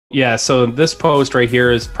Yeah, so this post right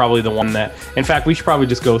here is probably the one that, in fact, we should probably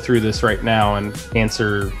just go through this right now and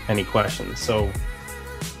answer any questions. So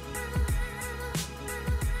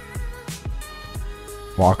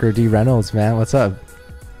Walker D. Reynolds, man, what's up?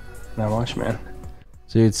 not much, man.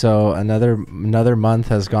 Dude, so another month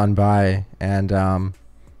has gone by, and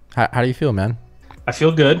how do you feel, man? I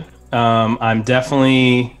feel good. I'm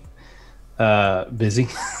definitely busy.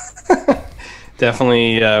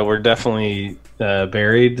 We're definitely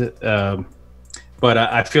buried, but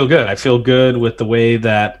I feel good. I feel good with the way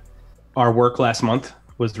that our work last month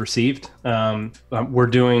was received. We're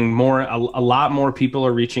doing more. A lot more people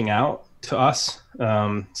are reaching out to us.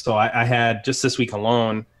 So I had just this week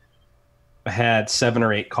alone, I had 7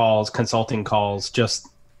 or 8 calls, consulting calls, just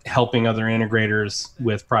helping other integrators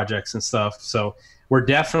with projects and stuff. So we're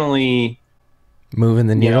definitely moving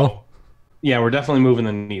the needle. Yeah, we're definitely moving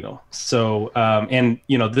the needle. So, and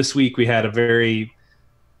this week we had a very,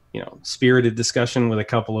 spirited discussion with a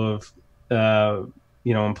couple of,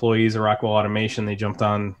 employees of Rockwell Automation. They jumped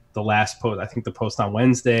on the last post. I think the post on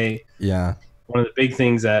Wednesday. Yeah. One of the big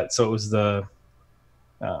things so it was the.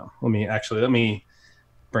 Let me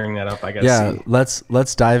bring that up. I guess. Yeah,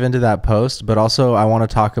 let's dive into that post, but also I want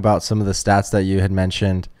to talk about some of the stats that you had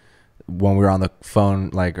mentioned when we were on the phone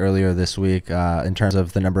like earlier this week, in terms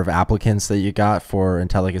of the number of applicants that you got for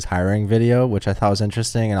Intellica's hiring video, which I thought was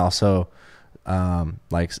interesting, and also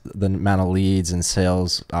like the amount of leads and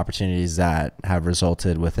sales opportunities that have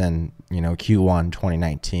resulted within Q1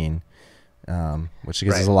 2019, which I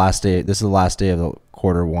guess is the last day. This is the last day of the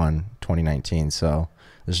Q1 2019. So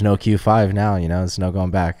there's no Q5 now. There's no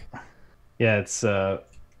going back. Yeah, it's no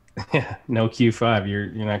Q5.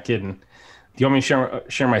 You're not kidding. Do you want me to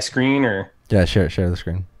share my screen or? Yeah, share the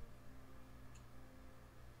screen.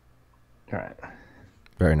 All right.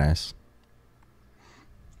 Very nice.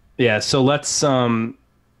 Yeah, so let's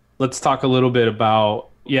talk a little bit about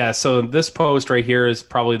so this post right here is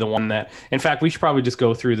probably the one that, in fact, we should probably just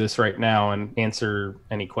go through this right now and answer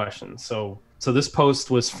any questions. So this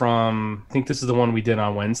post was from, I think this is the one we did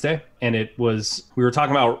on Wednesday, and we were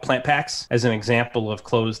talking about plant packs as an example of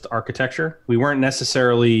closed architecture. We weren't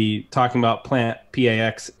necessarily talking about plant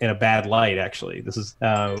PAX in a bad light, actually. This is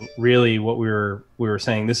really what we were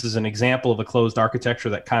saying. This is an example of a closed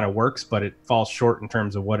architecture that kind of works, but it falls short in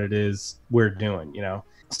terms of what it is we're doing,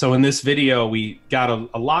 So in this video, we got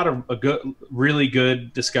a lot of really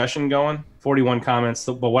good discussion going, 41 comments.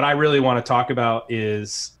 But what I really want to talk about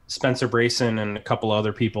is Spencer Brayson and a couple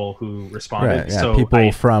other people who responded. Right, yeah, so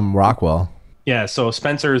people from Rockwell. Yeah, so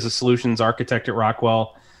Spencer is a solutions architect at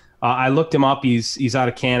Rockwell. I looked him up. He's out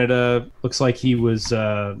of Canada. Looks like he was,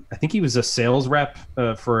 I think he was a sales rep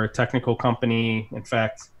for a technical company. In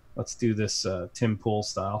fact, let's do this Tim Pool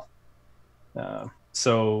style.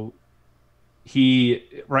 So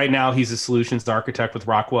right now he's a solutions architect with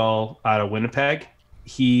Rockwell out of Winnipeg.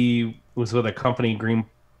 He was with a company, Green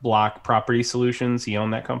Block Property Solutions. He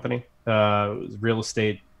owned that company, real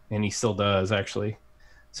estate, and he still does, actually.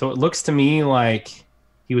 So it looks to me like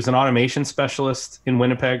he was an automation specialist in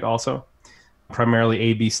Winnipeg also, primarily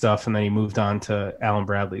A/B stuff, and then he moved on to Allen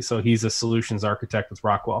Bradley. So he's a solutions architect with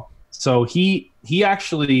Rockwell. So he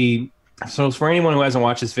actually, so for anyone who hasn't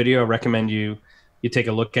watched this video, I recommend you take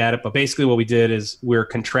a look at it. But basically what we did is we're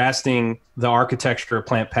contrasting the architecture of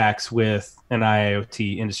plant packs with an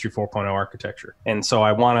IIoT Industry 4.0 architecture. And so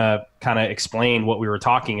I want to kind of explain what we were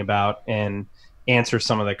talking about and answer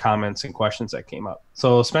some of the comments and questions that came up.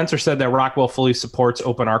 So Spencer said that Rockwell fully supports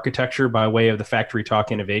open architecture by way of the FactoryTalk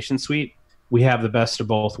Innovation Suite. We have the best of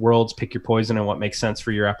both worlds. Pick your poison and what makes sense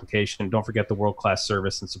for your application. Don't forget the world-class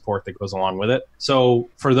service and support that goes along with it. So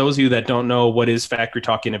for those of you that don't know, what is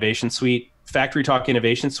FactoryTalk Innovation Suite? FactoryTalk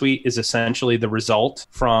Innovation Suite is essentially the result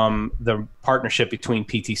from the partnership between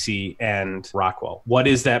PTC and Rockwell. What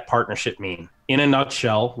does that partnership mean? In a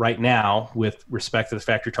nutshell, right now, with respect to the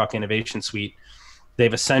FactoryTalk Innovation Suite,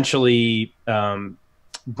 they've essentially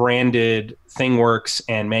branded ThingWorx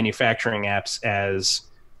and manufacturing apps as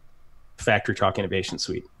FactoryTalk Innovation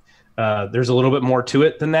Suite. There's a little bit more to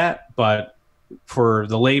it than that, but for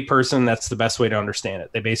the layperson, that's the best way to understand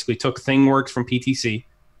it. They basically took ThingWorx from PTC,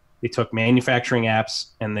 they took manufacturing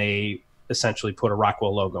apps, and they essentially put a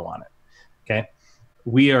Rockwell logo on it. Okay,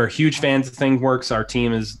 we are huge fans of ThingWorx. Our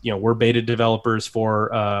team is, we're beta developers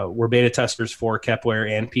we're beta testers for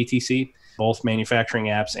Kepware and PTC, both manufacturing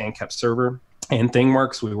apps and Kep Server and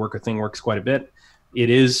ThingWorx. We work with ThingWorx quite a bit.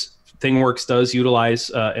 ThingWorx does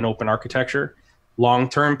utilize an open architecture.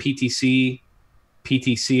 Long-term PTC,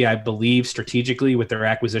 I believe strategically with their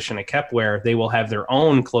acquisition of Kepware, they will have their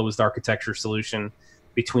own closed architecture solution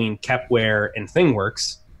between Kepware and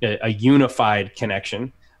ThingWorx, a unified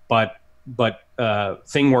connection. but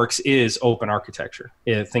ThingWorks is open architecture.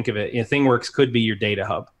 Think of it. ThingWorks could be your data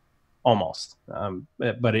hub, almost,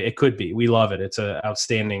 but it could be. We love it. It's an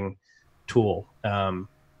outstanding tool.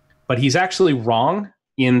 But he's actually wrong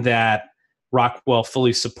in that Rockwell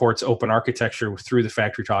fully supports open architecture through the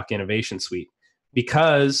FactoryTalk Innovation Suite,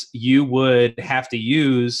 because you would have to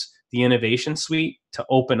use the Innovation Suite to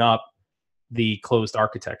open up the closed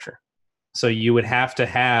architecture. So you would have to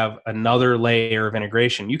have another layer of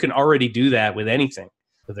integration. You can already do that with anything,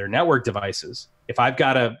 with their network devices. If I've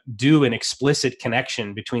got to do an explicit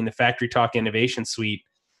connection between the FactoryTalk Innovation Suite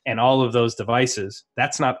and all of those devices,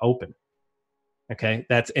 that's not open. Okay,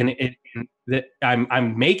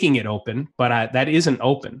 I'm making it open, but that isn't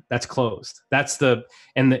open. That's closed. That's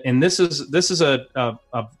this is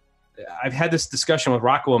I've had this discussion with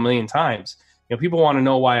Rockwell a million times. People want to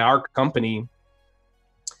know why our company,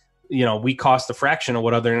 we cost a fraction of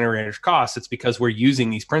what other integrators cost. It's because we're using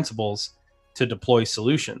these principles to deploy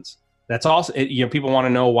solutions. That's also, people want to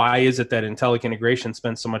know, why is it that Intellic Integration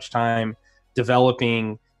spends so much time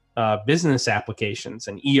developing business applications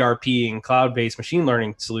and ERP and cloud-based machine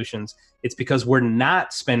learning solutions? It's because we're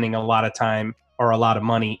not spending a lot of time or a lot of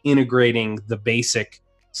money integrating the basic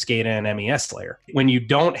SCADA and MES layer. When you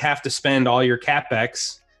don't have to spend all your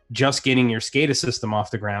CapEx just getting your SCADA system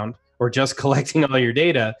off the ground or just collecting all your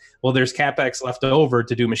data, well, there's CapEx left over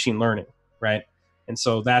to do machine learning, right? And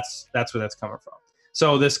so that's where that's coming from.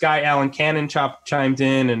 So this guy, Alan Cannon, chimed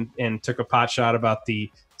in and took a pot shot about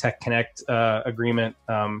the Tech Connect agreement.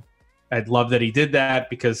 I'd love that he did that,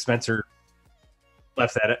 because Spencer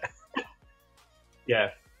left at it.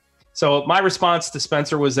 Yeah. So my response to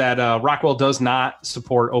Spencer was that Rockwell does not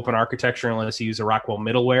support open architecture unless you use a Rockwell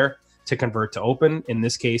middleware to convert to open. In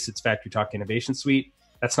this case, it's FactoryTalk Innovation Suite.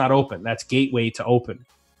 That's not open. That's gateway to open.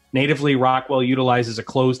 Natively, Rockwell utilizes a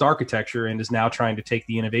closed architecture and is now trying to take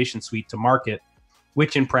the Innovation Suite to market,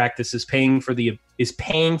 which in practice is paying for the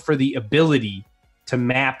ability to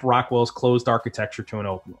map Rockwell's closed architecture to an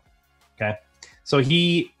open one. Okay, so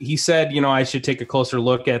he said, I should take a closer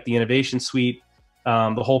look at the Innovation Suite,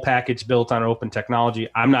 the whole package built on open technology.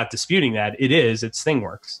 I'm not disputing that. It's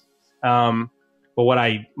ThingWorks.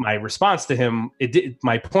 But my response to him,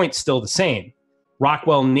 my point's still the same.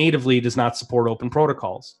 Rockwell natively does not support open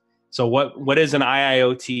protocols. So what is an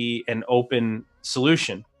IIoT and open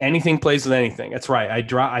solution? Anything plays with anything. That's right. I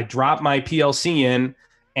drop my PLC in,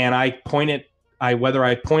 and whether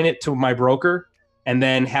I point it to my broker and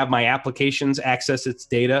then have my applications access its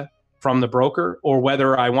data from the broker, or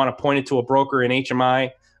whether I want to point it to a broker in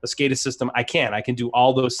HMI, a SCADA system, I can do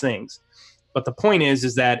all those things. But the point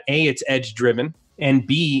is that A, it's edge driven, and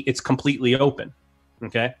B, it's completely open.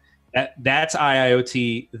 Okay. That's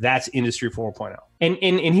IIoT. That's Industry 4.0.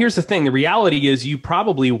 And here's the thing. The reality is, you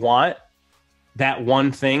probably want that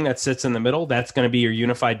one thing that sits in the middle. That's going to be your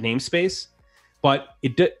unified namespace. But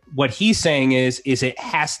what he's saying is it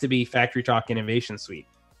has to be FactoryTalk Innovation Suite.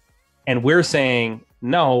 And we're saying,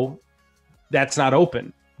 no, that's not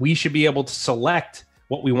open. We should be able to select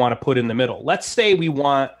what we want to put in the middle. Let's say we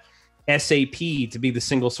want SAP to be the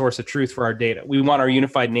single source of truth for our data. We want our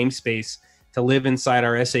unified namespace to live inside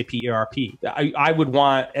our SAP ERP. I would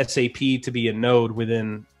want SAP to be a node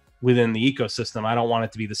within the ecosystem. I don't want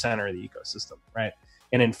it to be the center of the ecosystem, right?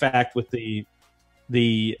 And in fact, with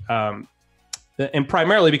and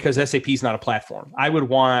primarily because SAP is not a platform. I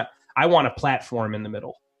want a platform in the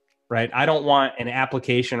middle, right? I don't want an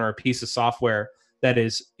application or a piece of software that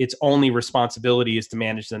is its only responsibility is to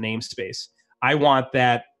manage the namespace. I want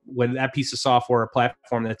that when that piece of software or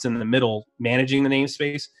platform that's in the middle managing the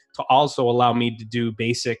namespace to also allow me to do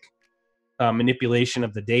basic manipulation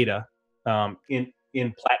of the data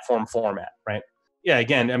in platform format, right? Yeah,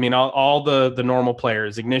 again, I mean, all the normal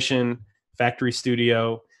players, Ignition, Factory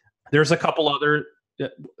Studio. There's a couple other,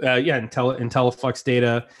 IntelliFlux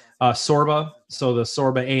Data, Sorba. So the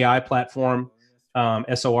Sorba AI platform,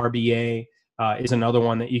 SORBA, is another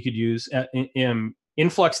one that you could use.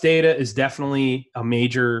 Influx Data is definitely a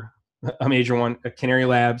major one. Canary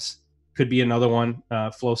Labs could be another one.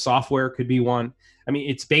 Flow Software could be one. I mean,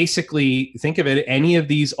 it's basically, think of it, any of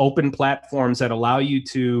these open platforms that allow you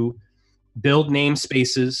to build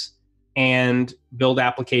namespaces and build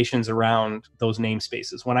applications around those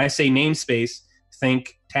namespaces. When I say namespace,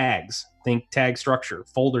 think tags, think tag structure,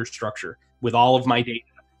 folder structure with all of my data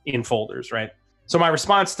in folders, right? So my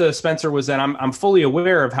response to Spencer was that I'm fully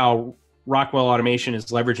aware of how Rockwell Automation is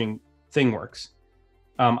leveraging ThingWorks.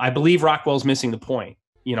 I believe Rockwell's missing the point.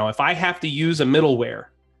 If I have to use a middleware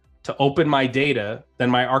to open my data,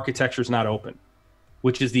 then my architecture is not open,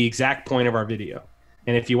 which is the exact point of our video.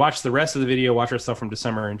 And if you watch the rest of the video, watch our stuff from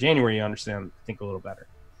December and January, you understand, I think, a little better.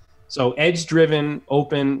 So edge-driven,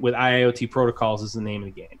 open with IIoT protocols is the name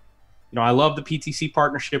of the game. I love the PTC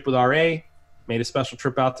partnership with RA. Made a special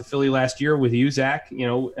trip out to Philly last year with you, Zach,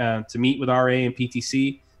 to meet with RA and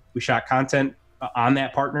PTC. We shot content on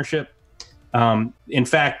that partnership. In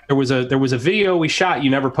fact, there was a video we shot you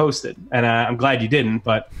never posted, and I'm glad you didn't.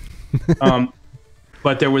 But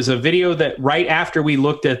but there was a video that right after we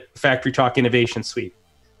looked at FactoryTalk Innovation Suite.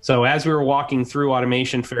 So as we were walking through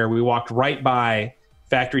Automation Fair, we walked right by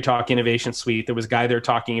FactoryTalk Innovation Suite. There was a guy there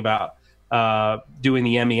talking about doing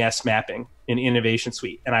the MES mapping in Innovation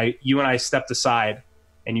Suite. And you and I stepped aside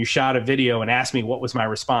and you shot a video and asked me what was my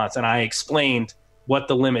response. And I explained what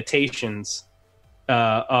the limitations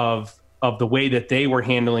of the way that they were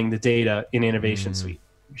handling the data in Innovation Suite.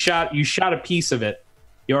 You shot a piece of it,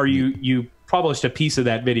 or you published a piece of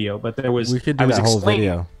that video, but we could do that whole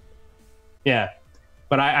video. Yeah.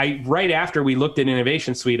 But I right after we looked at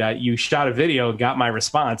Innovation Suite, you shot a video and got my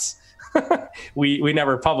response. we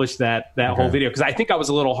never published that whole video because I think I was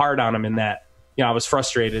a little hard on them in that, I was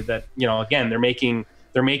frustrated that, again, they're making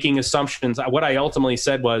assumptions. What I ultimately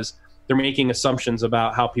said was they're making assumptions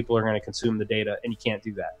about how people are going to consume the data, and you can't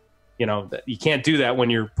do that. You can't do that when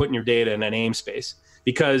you're putting your data in a namespace,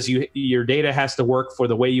 because your data has to work for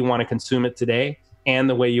the way you want to consume it today and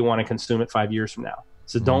the way you want to consume it 5 years from now.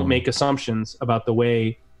 So don't make assumptions about the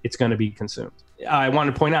way it's going to be consumed. I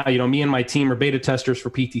want to point out, me and my team are beta testers for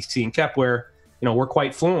PTC and Kepware. We're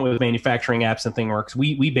quite fluent with manufacturing apps and ThingWorx.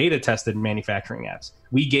 We beta tested manufacturing apps.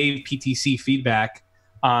 We gave PTC feedback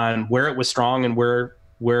on where it was strong and where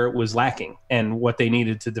it was lacking and what they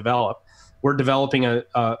needed to develop. We're developing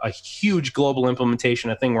a huge global implementation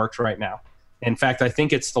of ThingWorx right now. In fact, I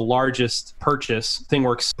think it's the largest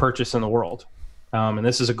ThingWorx purchase in the world. And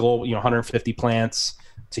this is a global, 150 plants.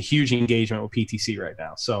 It's a huge engagement with PTC right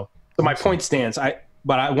now. So my point stands.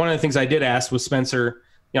 One of the things I did ask was Spencer.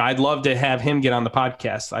 I'd love to have him get on the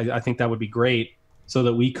podcast. I think that would be great, so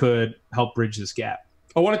that we could help bridge this gap.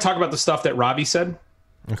 I want to talk about the stuff that Ravi said.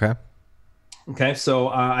 Okay. So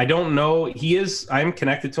I don't know. I'm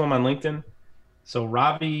connected to him on LinkedIn. So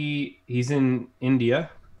Ravi, he's in India.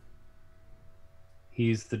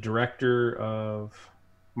 He's the director of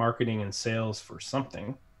marketing and sales for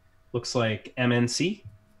something. Looks like MNC.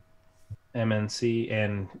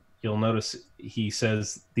 And you'll notice he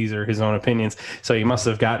says these are his own opinions. So he must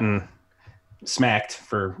have gotten smacked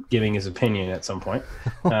for giving his opinion at some point.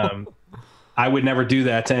 I would never do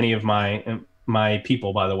that to any of my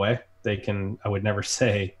people, by the way. I would never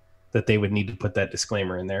say that they would need to put that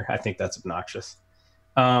disclaimer in there. I think that's obnoxious.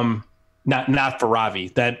 Not for Ravi,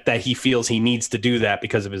 that he feels he needs to do that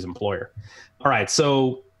because of his employer. All right.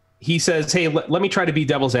 So he says, hey, let me try to be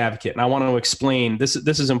devil's advocate. And I want to explain this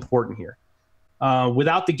is important here.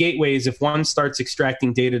 Without the gateways, if one starts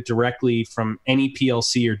extracting data directly from any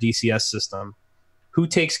PLC or DCS system, who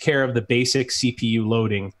takes care of the basic CPU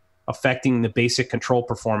loading affecting the basic control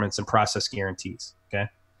performance and process guarantees? Okay.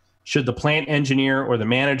 Should the plant engineer or the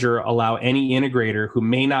manager allow any integrator who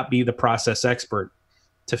may not be the process expert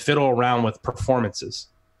to fiddle around with performances,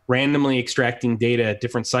 randomly extracting data at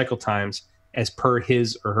different cycle times as per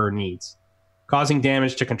his or her needs, causing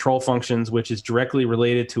damage to control functions, which is directly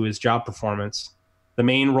related to his job performance? The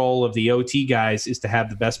main role of the OT guys is to have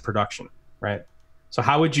the best production, right? So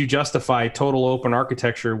how would you justify total open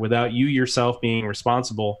architecture without you yourself being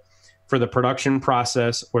responsible for the production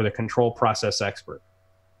process or the control process expert?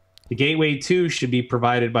 The gateway too should be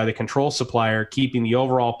provided by the control supplier, keeping the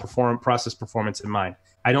overall process performance in mind.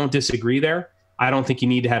 I don't disagree there. I don't think you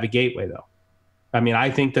need to have a gateway though. I mean, I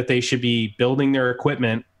think that they should be building their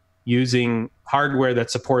equipment using hardware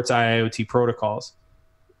that supports IIoT protocols.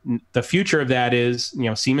 The future of that is,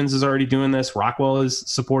 Siemens is already doing this. Rockwell is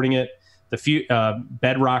supporting it. The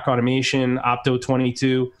Bedrock Automation,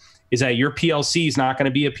 Opto22, is that your PLC is not going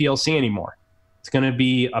to be a PLC anymore. It's going to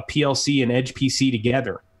be a PLC and Edge PC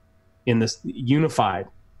together in this unified.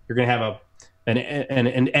 You're going to have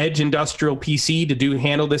an Edge industrial PC to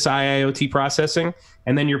handle this IIoT processing,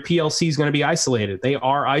 and then your PLC is going to be isolated. They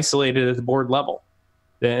are isolated at the board level,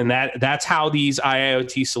 and that's how these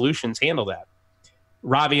IIoT solutions handle that.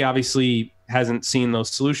 Ravi obviously hasn't seen those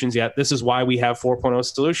solutions yet. This is why we have 4.0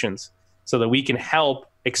 solutions, so that we can help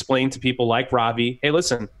explain to people like Ravi, hey,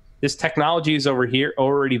 listen, this technology is over here,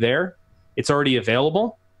 already there. It's already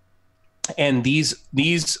available. And these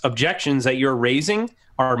objections that you're raising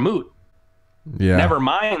are moot. Yeah. Never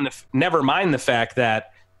mind the fact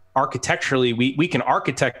that architecturally we can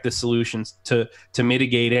architect the solutions to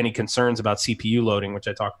mitigate any concerns about CPU loading, which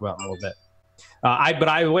I talked about in a little bit. But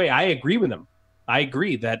either way, I agree with him. I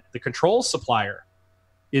agree that the control supplier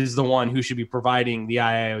is the one who should be providing the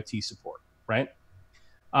IIoT support, right?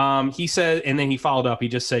 He said, and then he followed up. He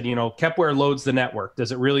just said, Kepware loads the network.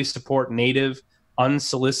 Does it really support native,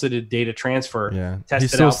 unsolicited data transfer? Yeah,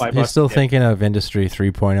 Tested out by he's still thinking of Industry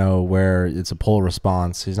 3.0, where it's a pull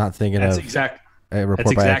response. He's not thinking of a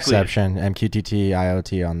report by exception, MQTT,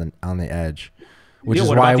 IoT on the edge, which is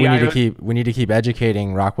why we need to keep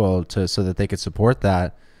educating Rockwell so that they could support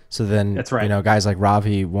that. So then, that's right. Guys like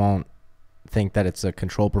Ravi won't think that it's a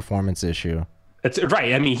control performance issue. That's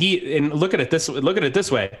right. I mean, look at it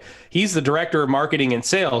this way. He's the director of marketing and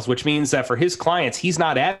sales, which means that for his clients, he's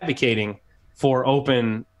not advocating for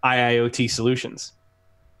open IIoT solutions.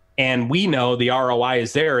 And we know the ROI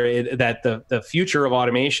is there, that the future of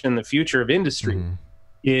automation, the future of industry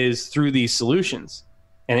is through these solutions.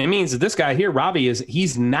 And it means that this guy here, Ravi,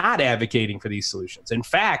 he's not advocating for these solutions. In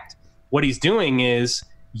fact, what he's doing is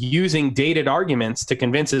using dated arguments to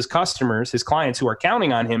convince his customers, his clients who are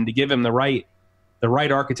counting on him to give him the right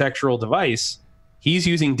architectural device. He's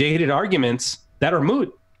using dated arguments that are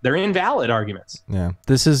moot. They're invalid arguments. Yeah.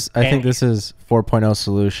 I think this is 4.0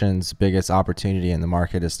 solutions' biggest opportunity in the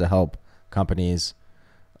market, is to help companies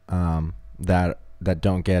that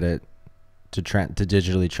don't get it to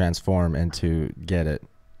digitally transform and to get it,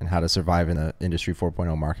 and how to survive in the Industry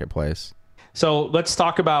 4.0 marketplace. So let's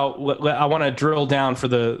talk about. I want to drill down for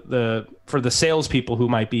the salespeople who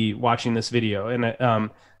might be watching this video, and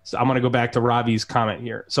so I'm going to go back to Ravi's comment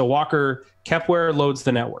here. So Walker, Kepware loads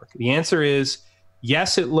the network. The answer is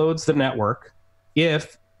yes, it loads the network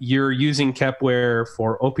if you're using Kepware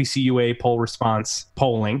for OPC UA poll response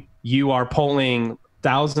polling. You are polling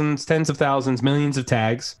thousands, tens of thousands, millions of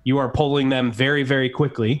tags. You are polling them very, very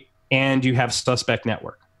quickly, and you have suspect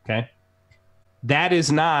network. Okay. That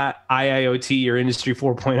is not IIoT or Industry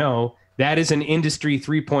 4.0. That is an Industry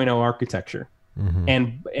 3.0 architecture.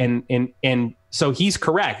 And so he's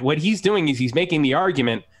correct. What he's doing is he's making the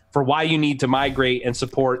argument for why you need to migrate and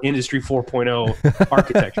support Industry 4.0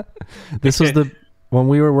 architecture. This was when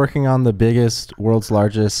we were working on the world's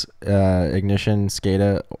largest Ignition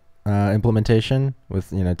SCADA implementation with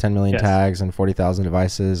 10 million tags and 40,000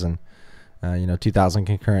 devices and 2,000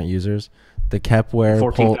 concurrent users. The Kepware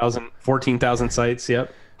 14,000 sites.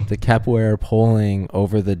 Yep. The Kepware polling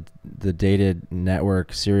over the dated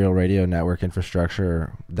network, serial radio network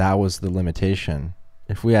infrastructure, that was the limitation.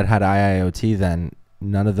 If we had IIoT, then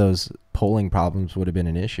none of those polling problems would have been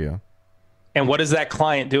an issue. And what is that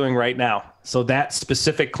client doing right now? So that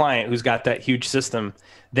specific client who's got that huge system,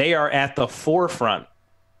 they are at the forefront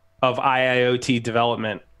of IIoT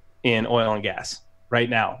development in oil and gas right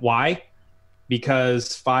now. Why?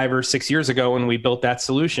 Because 5 or 6 years ago when we built that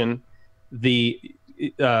solution, Cirrus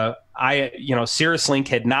Link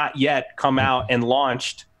had not yet come out and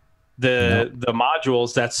launched the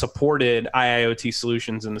modules that supported IIoT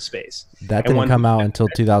solutions in the space. That didn't come out until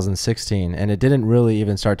 2016, and it didn't really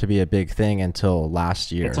even start to be a big thing until last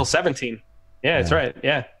year. Until 17. Yeah, that's right.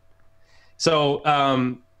 Yeah. So,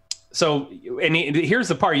 here's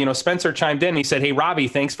the part. Spencer chimed in. He said, "Hey, Ravi,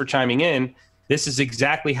 thanks for chiming in. This is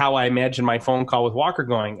exactly how I imagine my phone call with Walker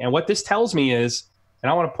going." And what this tells me is, and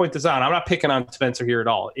I want to point this out, I'm not picking on Spencer here at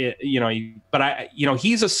all. But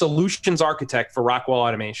he's a solutions architect for Rockwell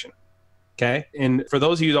Automation. Okay. And for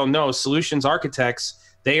those of you who don't know, solutions architects,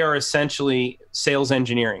 they are essentially sales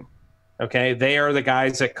engineering. Okay. They are the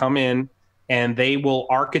guys that come in and they will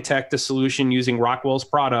architect a solution using Rockwell's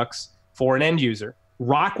products for an end user.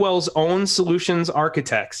 Rockwell's own solutions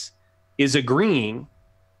architects is agreeing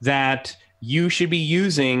that you should be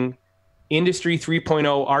using Industry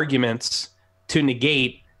 3.0 arguments to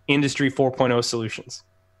negate Industry 4.0 solutions.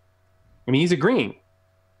 I mean, he's agreeing.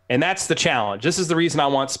 And that's the challenge. This is the reason I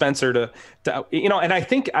want Spencer to and I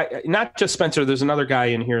think not just Spencer, there's another guy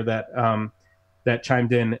in here that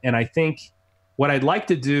chimed in. And I think what I'd like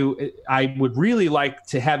to do, I would really like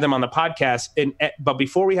to have them on the podcast. But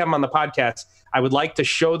before we have them on the podcast, I would like to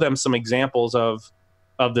show them some examples of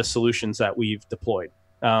the solutions that we've deployed,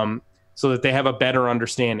 so that they have a better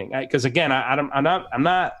understanding. Because again, I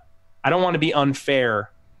don't want to be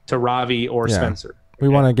unfair to Ravi or Spencer. We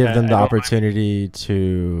want to give them the opportunity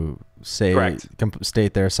to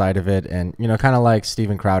state their side of it, and kind of like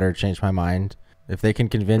Steven Crowder changed my mind. If they can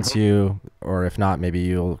convince you, or if not, maybe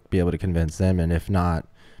you'll be able to convince them, and if not,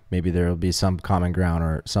 maybe there will be some common ground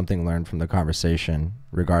or something learned from the conversation.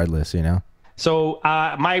 Regardless, So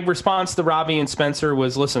my response to Ravi and Spencer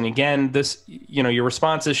was, listen, again, your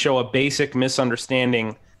responses show a basic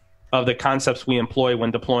misunderstanding of the concepts we employ when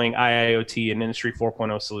deploying IIoT and Industry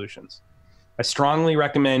 4.0 solutions. I strongly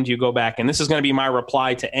recommend you go back, and this is going to be my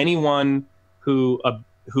reply to anyone who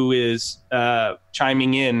is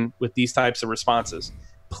chiming in with these types of responses.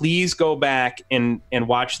 Please go back and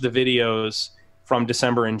watch the videos from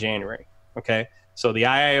December and January. Okay. So the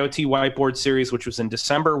IIoT whiteboard series, which was in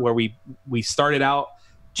December, where we started out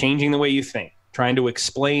changing the way you think, trying to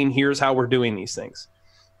explain, here's how we're doing these things.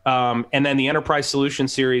 And then the enterprise solution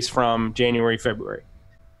series from January, February.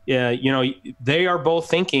 They are both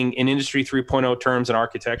thinking in industry 3.0 terms and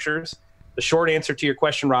architectures. The short answer to your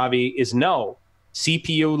question, Ravi, is no.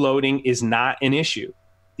 CPU loading is not an issue.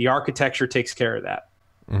 The architecture takes care of that.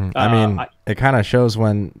 Mm-hmm. I mean, it kind of shows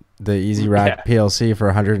when the EasyRack PLC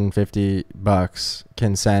for $150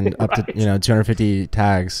 can send up to 250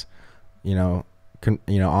 tags,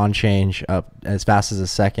 on change up as fast as a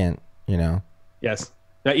second. Yes,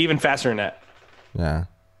 even faster than that. Yeah.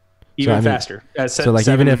 Even faster. So like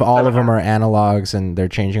even if all of them are analogs and they're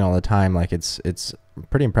changing all the time, like it's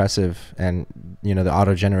pretty impressive. And the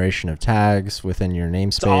auto generation of tags within your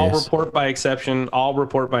namespace. It's all report by exception. All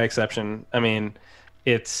report by exception. I mean,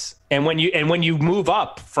 when you move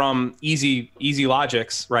up from easy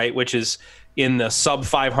logics, right, which is in the sub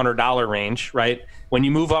 $500 range, right? When you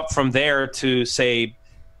move up from there to say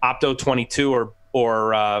Opto 22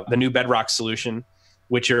 or the new Bedrock solution,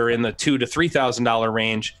 which are in the $2,000 to $3,000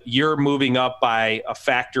 range, you're moving up by a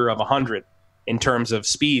factor of 100 in terms of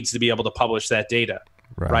speeds to be able to publish that data,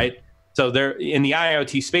 right? So there, in the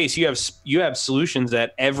IoT space, you have solutions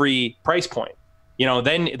at every price point.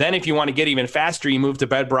 Then if you want to get even faster, you move to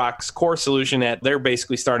Bedrock's core solution they're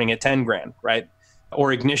basically starting at 10 grand, right?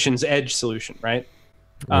 Or Ignition's Edge solution, right?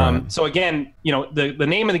 So again, the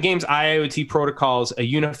name of the game is IoT protocols, a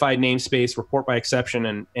unified namespace, report by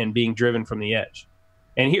exception, and being driven from the edge.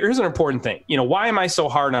 And here's an important thing. Why am I so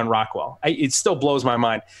hard on Rockwell? It still blows my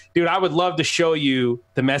mind. Dude, I would love to show you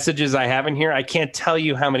the messages I have in here. I can't tell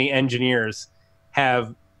you how many engineers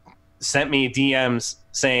have sent me DMs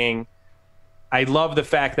saying, I love the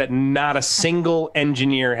fact that not a single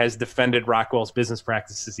engineer has defended Rockwell's business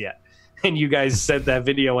practices yet. And you guys sent that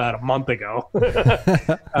video out a month ago.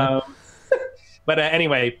 But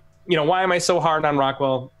anyway, why am I so hard on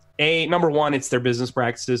Rockwell? Number one, it's their business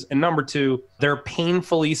practices. And number two, their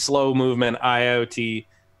painfully slow movement IoT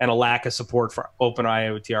and a lack of support for open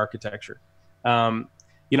IoT architecture. I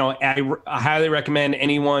highly recommend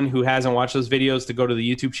anyone who hasn't watched those videos to go to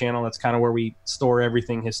the YouTube channel. That's kind of where we store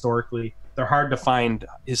everything historically. They're hard to find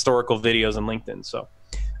historical videos on LinkedIn. So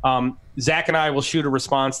Zach and I will shoot a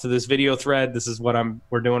response to this video thread. This is what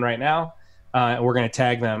we're doing right now. We're going to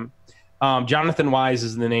tag them. Jonathan Wise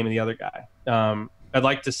is the name of the other guy.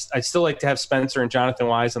 I'd still like to have Spencer and Jonathan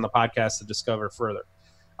Wise on the podcast to discover further.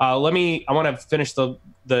 I want to finish the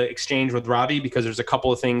exchange with Ravi because there's a couple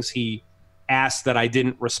of things he asked that I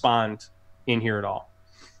didn't respond in here at all.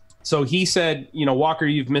 So he said, Walker,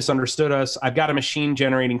 you've misunderstood us. I've got a machine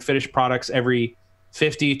generating finished products every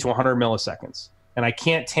 50 to 100 milliseconds, and I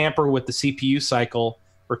can't tamper with the CPU cycle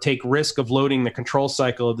or take risk of loading the control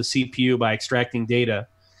cycle of the CPU by extracting data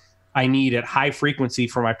I need at high frequency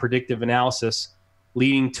for my predictive analysis,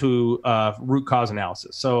 leading to root cause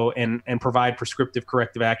analysis. So, and provide prescriptive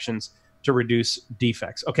corrective actions to reduce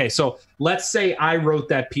defects. Okay, so let's say I wrote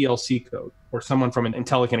that PLC code or someone from an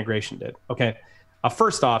Intellic Integration did. Okay,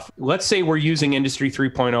 first off, let's say we're using Industry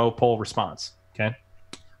 3.0 poll response. Okay,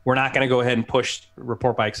 we're not going to go ahead and push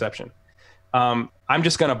report by exception. I'm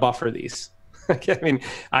just going to buffer these. Okay, I mean,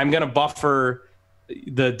 I'm going to buffer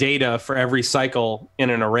the data for every cycle in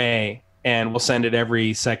an array, and we'll send it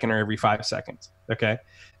every second or every 5 seconds. Okay,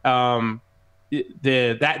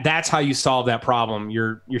 that's how you solve that problem.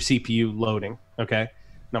 Your CPU loading. Okay,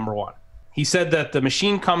 number one. He said that the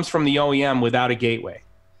machine comes from the OEM without a gateway.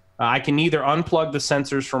 I can neither unplug the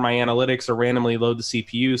sensors for my analytics or randomly load the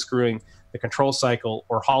CPU, screwing the control cycle,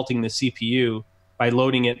 or halting the CPU by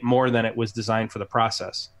loading it more than it was designed for the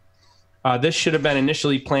process. This should have been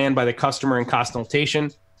initially planned by the customer in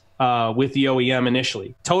consultation with the OEM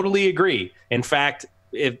initially. Totally agree. In fact,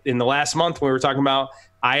 in the last month, we were talking about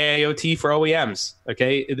IIoT for OEMs.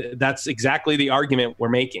 Okay, that's exactly the argument we're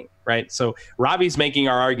making, right? So Robbie's making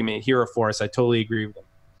our argument here for us. I totally agree with him.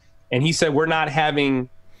 And he said we're not having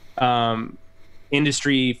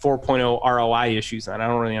industry 4.0 ROI issues, and I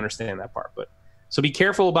don't really understand that part. But so be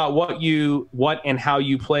careful about what and how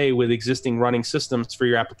you play with existing running systems for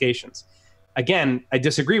your applications. Again, I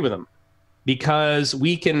disagree with him because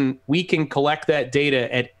we can collect that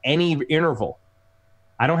data at any interval.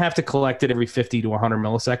 I don't have to collect it every 50 to 100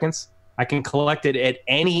 milliseconds. I can collect it at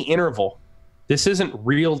any interval. This isn't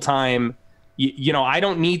real time. I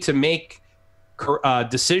don't need to make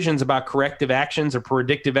decisions about corrective actions or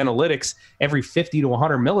predictive analytics every 50 to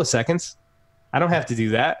 100 milliseconds. I don't have to do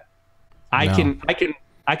that. No.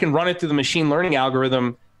 I can run it through the machine learning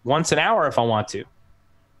algorithm once an hour if I want to.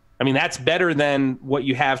 I mean, that's better than what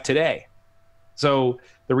you have today. So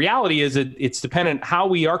the reality is it's dependent, how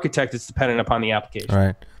we architect, it's dependent upon the application.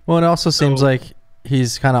 Right. Well, it also seems like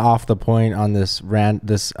he's kind of off the point on this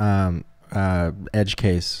edge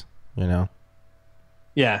case, you know?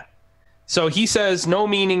 Yeah. So he says no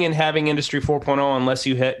meaning in having Industry 4.0 unless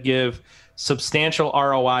you give substantial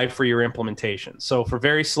ROI for your implementation. So for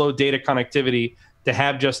very slow data connectivity, to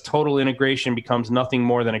have just total integration becomes nothing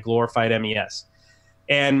more than a glorified MES.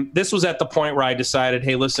 And this was at the point where I decided,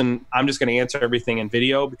 hey, listen, I'm just going to answer everything in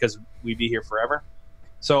video because we'd be here forever.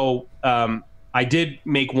 So I did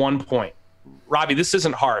make one point. Robbie, this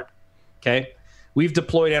isn't hard, okay? We've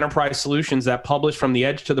deployed enterprise solutions that publish from the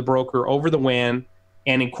edge to the broker over the WAN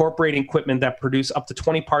and incorporate equipment that produce up to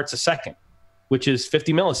 20 parts a second, which is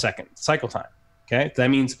 50 millisecond cycle time, okay? That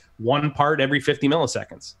means one part every 50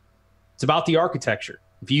 milliseconds. It's about the architecture.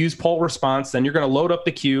 If you use poll response, then you're going to load up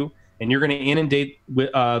the queue and you're going to inundate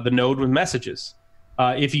the node with messages.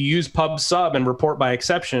 If you use pub sub and report by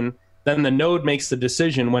exception, then the node makes the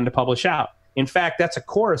decision when to publish out. In fact, that's a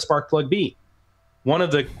core of Spark Plug B. One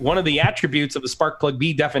of the attributes of the Spark Plug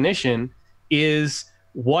B definition is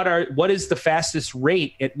what is the fastest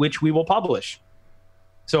rate at which we will publish.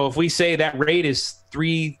 So if we say that rate is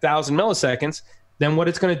 3,000 milliseconds, then what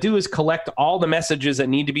it's going to do is collect all the messages that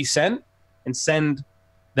need to be sent and send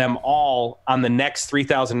them all on the next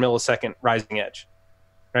 3,000 millisecond rising edge.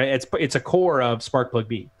 Right? It's a core of Spark Plug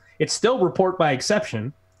B. It's still report by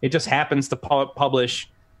exception. It just happens to publish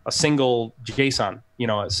a single JSON,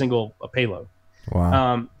 a single payload.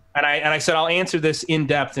 Wow. And I said I'll answer this in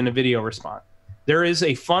depth in a video response. There is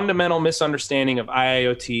a fundamental misunderstanding of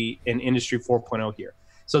IIoT and Industry 4.0 here.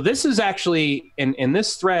 So this is actually in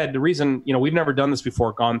this thread, the reason we've never done this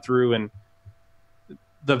before, gone through, and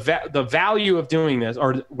the value of doing this,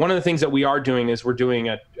 or one of the things that we are doing is we're doing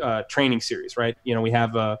a training series, right? We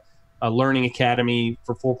have a learning academy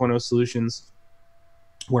for 4.0 solutions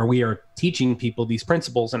where we are teaching people these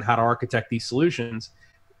principles and how to architect these solutions.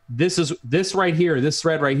 This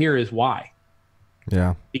thread right here is why.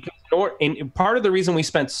 Yeah. Because and part of the reason we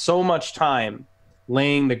spent so much time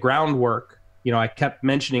laying the groundwork, I kept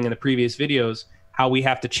mentioning in the previous videos how we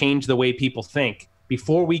have to change the way people think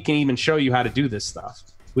before we can even show you how to do this stuff.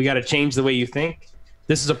 We got to change the way you think.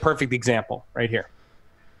 This is a perfect example right here.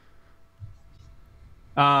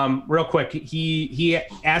 Real quick, he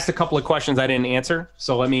asked a couple of questions I didn't answer,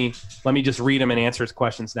 so let me just read them and answer his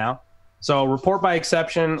questions now. So report by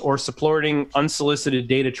exception or supporting unsolicited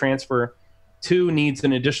data transfer 2 needs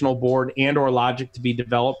an additional board and or logic to be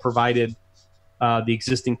developed provided the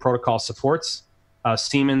existing protocol supports.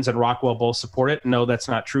 Siemens and Rockwell both support it. No, that's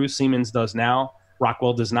not true. Siemens does now.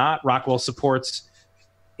 Rockwell does not. Rockwell supports,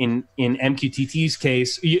 in MQTT's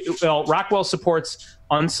case, Rockwell supports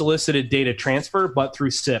unsolicited data transfer, but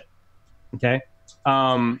through SIP, okay?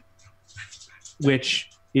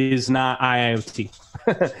 Which is not IIoT.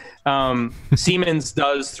 Siemens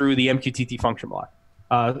does through the MQTT function block.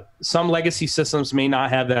 Some legacy systems may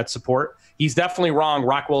not have that support. He's definitely wrong.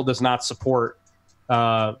 Rockwell does not support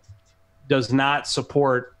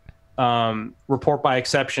report by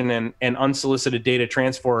exception and unsolicited data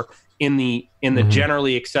transfer in the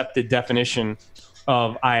generally accepted definition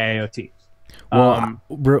of IIoT. Well,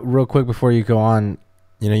 real quick before you go on,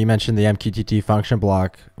 you mentioned the MQTT function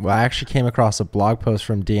block. Well, I actually came across a blog post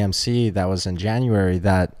from DMC that was in January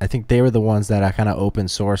that I think they were the ones that kind of open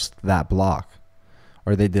sourced that block,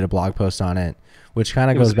 or they did a blog post on it, which kind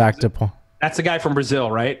of goes back to... That's the guy from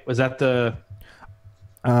Brazil, right? Was that the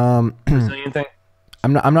Brazilian thing?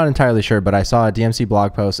 I'm not entirely sure, but I saw a DMC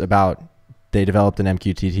blog post about they developed an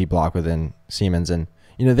MQTT block within Siemens, and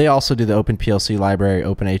they also do the Open PLC library,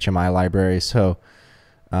 Open HMI library. So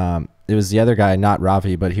it was the other guy, not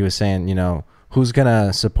Ravi, but he was saying, who's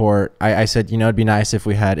gonna support? I said, it'd be nice if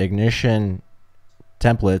we had Ignition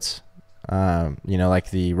templates, like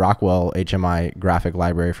the Rockwell HMI graphic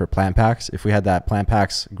library for plant packs. If we had that plant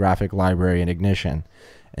packs graphic library in Ignition,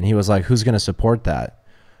 and he was like, who's gonna support that?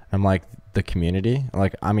 I'm like, the community.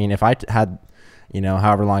 Like, I mean, if I had,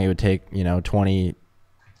 however long it would take, 20,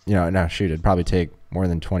 no, shoot, it'd probably take more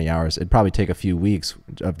than 20 hours. It'd probably take a few weeks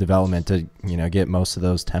of development to, get most of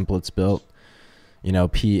those templates built,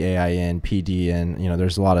 PAIN, PDN,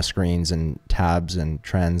 there's a lot of screens and tabs and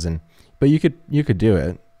trends, but you could do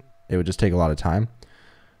it. It would just take a lot of time.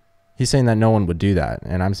 He's saying that no one would do that.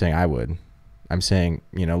 And I'm saying I would. I'm saying,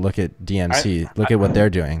 look at DMC, look at what they're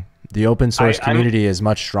doing. The open source community is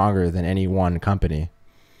much stronger than any one company.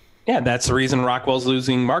 Yeah, that's the reason Rockwell's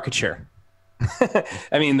losing market share.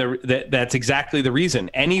 I mean, that's exactly the reason.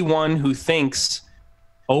 Anyone who thinks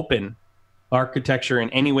open architecture in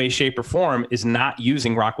any way, shape, or form is not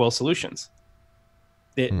using Rockwell solutions.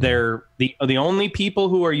 They're the only people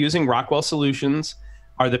who are using Rockwell solutions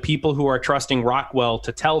are the people who are trusting Rockwell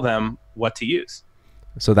to tell them what to use.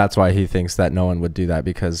 So that's why he thinks that no one would do that,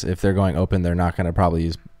 because if they're going open, they're not going to probably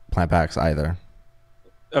use PlantPaks either.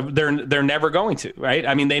 They're never going to, right?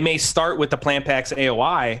 I mean, they may start with the PlantPaks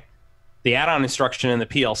AOI, the add-on instruction in the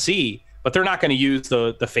PLC, but they're not going to use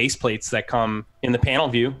the faceplates that come in the panel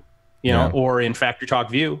view, you know, or in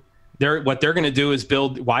FactoryTalk View. What they're going to do is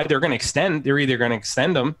build. Why they're going to extend? They're either going to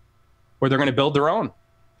extend them, or they're going to build their own.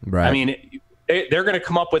 Right. I mean, they're going to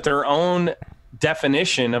come up with their own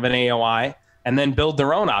definition of an AOI and then build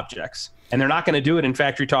their own objects. And they're not going to do it in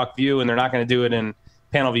FactoryTalk View, and they're not going to do it in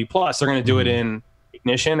Panel View Plus. They're going to do it in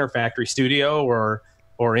Ignition or Factory Studio or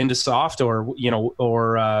Indasoft or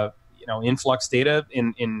Influx Data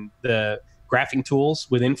in the graphing tools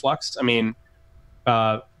with Influx. I mean,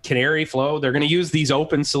 Canary, Flow. They're going to use these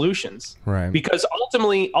open solutions, right? Because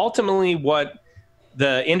ultimately, what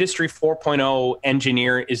the Industry 4.0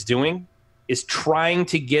 engineer is doing is trying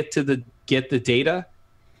to get the data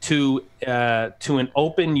to an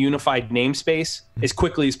open unified namespace as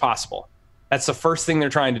quickly as possible. That's the first thing they're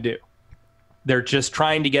trying to do. They're just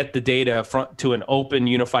trying to get the data to an open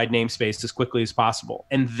unified namespace as quickly as possible,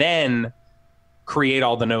 and then create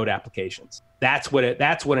all the node applications. That's what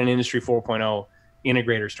an Industry 4.0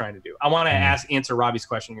 integrator is trying to do. I want to answer Robbie's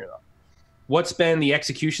question here, though. What's been the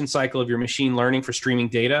execution cycle of your machine learning for streaming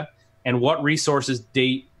data, and what resources,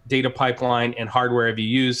 data pipeline, and hardware have you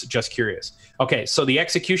used? Just curious. Okay, so the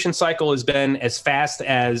execution cycle has been as fast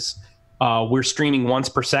as we're streaming once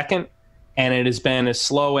per second, and it has been as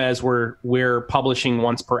slow as we're publishing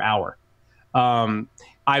once per hour.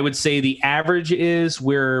 I would say the average is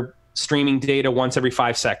we're streaming data once every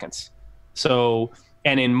 5 seconds. So,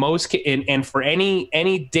 and in most and for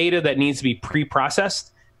any data that needs to be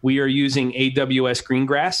pre-processed, we are using AWS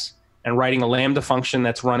Greengrass and writing a Lambda function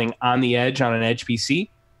that's running on the edge on an edge PC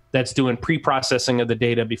that's doing pre-processing of the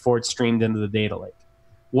data before it's streamed into the data lake.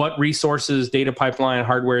 What resources, data pipeline,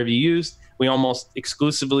 hardware have you used? We almost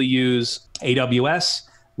exclusively use AWS,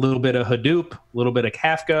 a little bit of Hadoop, a little bit of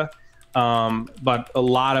Kafka, but a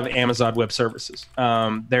lot of Amazon Web Services.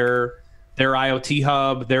 Their IoT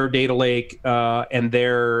Hub, their data lake, and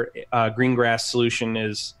their Greengrass solution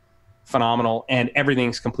is phenomenal, and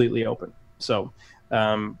everything's completely open. So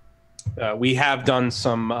we have done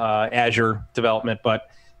some Azure development, but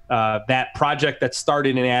that project that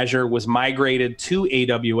started in Azure was migrated to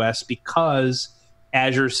AWS because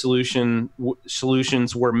Azure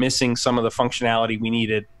solutions were missing some of the functionality we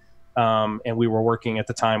needed, and we were working at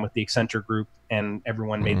the time with the Accenture group, and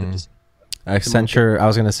everyone made the decision. Accenture, I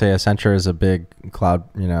was going to say Accenture is a big cloud,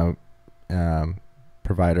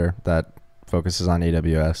 provider that focuses on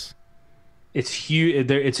AWS. It's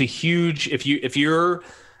huge. It's a huge. If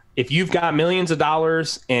you've got millions of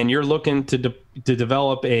dollars and you're looking to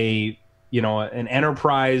develop an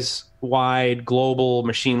enterprise wide global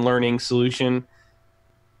machine learning solution,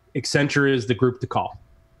 Accenture is the group to call.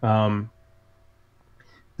 Our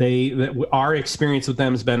experience with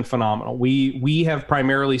them has been phenomenal. We have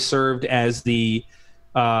primarily served as the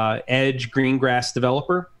Edge Greengrass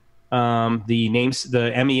developer, the MES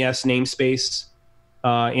namespace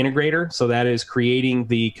integrator. So that is creating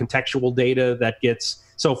the contextual data that gets.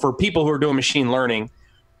 So for people who are doing machine learning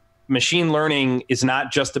is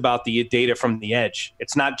not just about the data from the edge.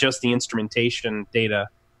 It's not just the instrumentation data.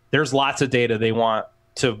 There's lots of data they want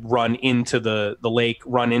to run into the lake,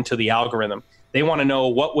 run into the algorithm. They want to know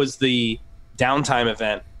what was the downtime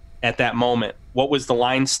event at that moment. What was the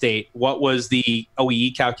line state? What was the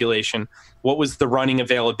OEE calculation? What was the running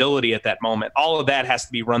availability at that moment? All of that has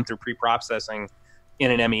to be run through pre-processing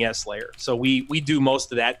in an MES layer. So we do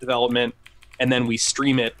most of that development, and then we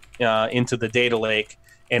stream it into the data lake.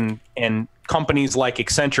 And companies like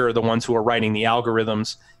Accenture are the ones who are writing the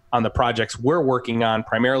algorithms on the projects we're working on,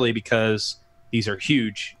 primarily because these are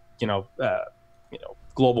huge,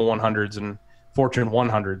 global 100s and Fortune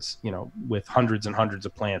 100s, with hundreds and hundreds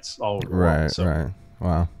of plants all over the world. Right.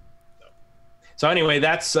 Wow. So anyway,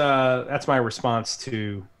 that's my response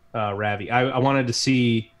to Ravi. I wanted to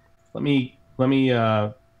see. Let me.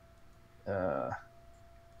 I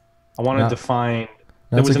wanted to find.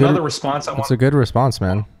 There was another response. That's a good response,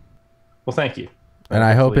 man. Well, thank you. And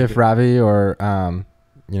I hope if Ravi or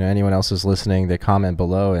anyone else is listening, they comment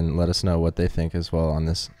below and let us know what they think as well on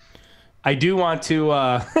this. I do want to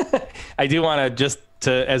just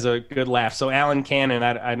as a good laugh. So Alan Cannon,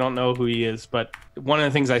 I don't know who he is, but one of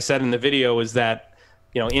the things I said in the video is that,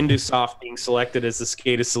 Indasoft being selected as the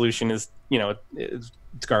SCADA solution is, it's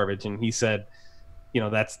garbage. And he said,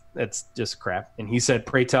 that's just crap. And he said,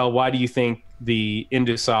 pray tell, why do you think the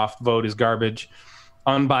Indasoft vote is garbage?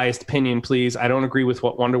 unbiased opinion, please. I don't agree with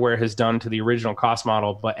what Wonderware has done to the original cost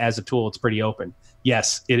model, but as a tool, it's pretty open.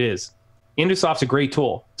 Yes, it is. Indusoft's a great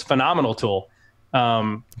tool. It's a phenomenal tool.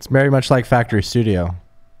 It's very much like Factory Studio.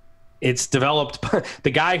 It's developed. The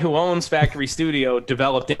guy who owns Factory Studio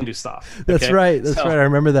developed Indusoft. Okay? That's right. That's right. I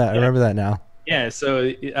remember that. Yeah. I remember that now. Yeah.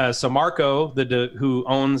 So Marco, who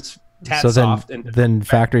owns TatSoft, then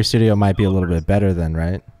Factory Studio might be a little bit better then,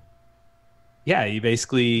 right? Yeah, you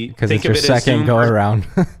basically because it's your second go around.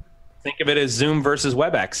 Think of it as Zoom versus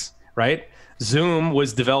WebEx, right? Zoom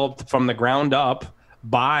was developed from the ground up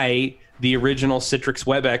by the original Citrix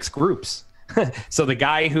WebEx groups. So the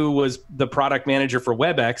guy who was the product manager for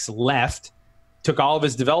WebEx left, took all of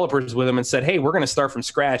his developers with him and said, hey, we're going to start from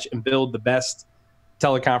scratch and build the best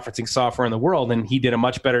teleconferencing software in the world. And he did a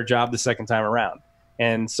much better job the second time around.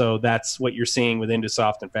 And so that's what you're seeing with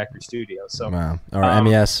Indusoft and Factory Studio. So, wow. Or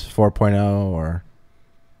MES 4.0 or.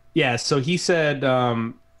 Yeah. So he said,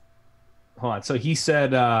 hold on. So he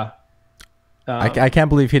said, I can't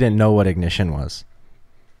believe he didn't know what Ignition was.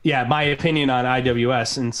 Yeah. My opinion on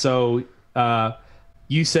IWS. And so,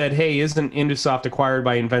 you said, hey, isn't Indusoft acquired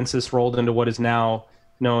by Invensys, rolled into what is now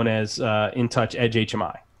known as InTouch Edge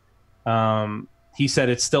HMI? He said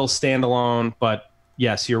it's still standalone, but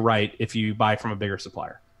yes, you're right if you buy from a bigger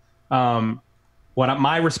supplier.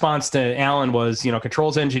 My response to Alan was,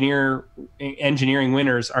 controls engineering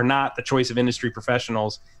winners are not the choice of industry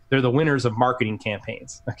professionals. They're the winners of marketing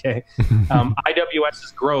campaigns. Okay.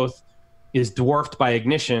 IWS's growth is dwarfed by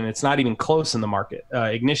Ignition. It's not even close in the market.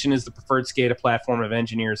 Ignition is the preferred SCADA platform of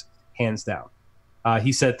engineers, hands down.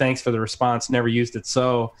 He said, thanks for the response. Never used it.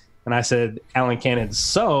 So, and I said, Alan Cannon,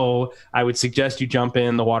 so I would suggest you jump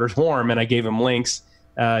in. The water's warm. And I gave him links.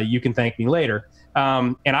 You can thank me later.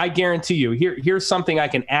 And I guarantee you, here's something I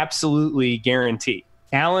can absolutely guarantee.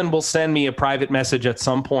 Alan will send me a private message at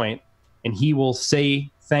some point, and he will say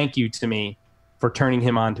thank you to me for turning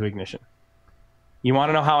him on to Ignition. You want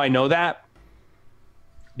to know how I know that?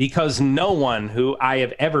 Because no one who I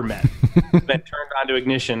have ever met that turned on to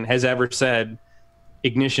Ignition has ever said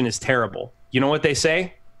Ignition is terrible. You know what they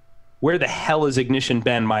say? Where the hell has Ignition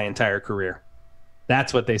been my entire career?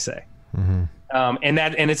 That's what they say. Mm-hmm.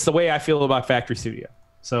 And it's the way I feel about Factory Studio.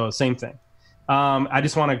 So same thing. I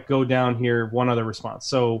just want to go down here. One other response.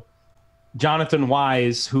 So Jonathan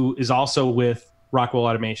Wise, who is also with Rockwell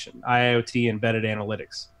Automation, IoT Embedded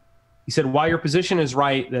Analytics. He said, while your position is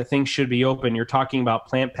right that things should be open, you're talking about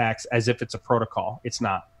plant packs as if it's a protocol. It's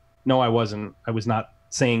not. No, I wasn't. I was not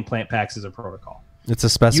saying plant packs is a protocol. It's a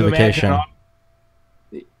specification.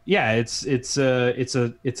 Yeah, it's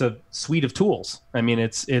a suite of tools. I mean,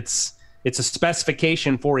 it's a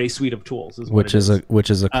specification for a suite of tools, which is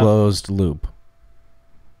a closed loop.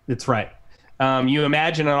 That's right. You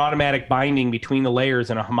imagine an automatic binding between the layers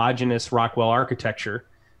in a homogeneous Rockwell architecture.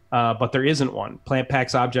 But there isn't one. Plant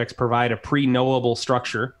packs objects provide a pre-knowable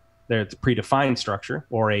structure. It's a predefined structure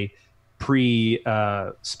or a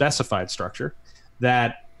pre-specified structure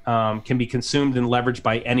that can be consumed and leveraged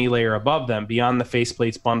by any layer above them beyond the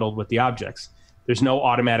faceplates bundled with the objects. There's no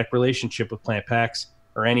automatic relationship with plant packs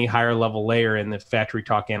or any higher level layer in the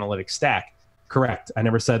FactoryTalk Analytics stack. Correct. I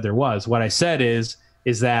never said there was. What I said is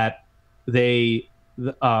that they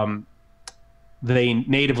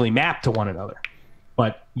natively map to one another,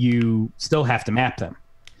 but you still have to map them.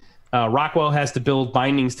 Rockwell has to build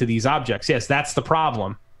bindings to these objects. Yes, that's the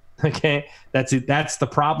problem. Okay, that's it. That's the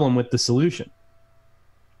problem with the solution.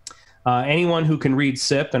 Anyone who can read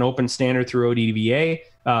SIP, an open standard through ODVA,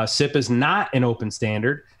 SIP is not an open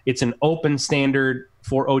standard. It's an open standard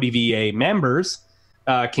for ODVA members,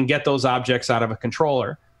 can get those objects out of a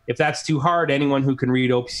controller. If that's too hard, anyone who can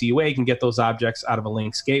read OPC UA can get those objects out of a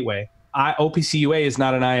Lynx gateway. OPC UA is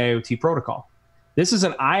not an IIoT protocol. This is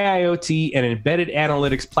an IIoT and embedded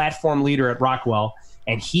analytics platform leader at Rockwell,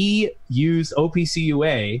 and he used OPC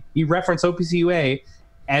UA. He referenced OPC UA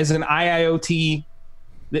as an IIoT.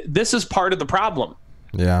 This is part of the problem.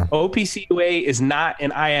 Yeah. OPC UA is not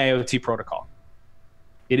an IIoT protocol.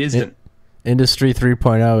 It isn't. Industry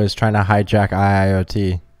 3.0 is trying to hijack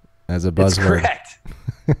IIoT as a buzzword. It's correct.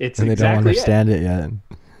 It's and they exactly don't understand it yet.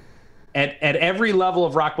 At every level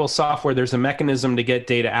of Rockwell software, there's a mechanism to get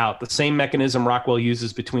data out. The same mechanism Rockwell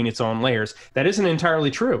uses between its own layers. That isn't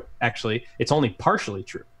entirely true, actually. It's only partially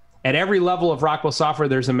true. At every level of Rockwell software,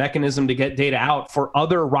 there's a mechanism to get data out for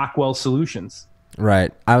other Rockwell solutions.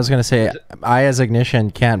 Right. I was going to say, I as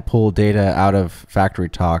Ignition can't pull data out of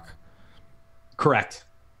FactoryTalk. Correct.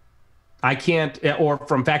 I can't, or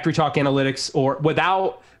from FactoryTalk Analytics, or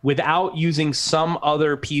without using some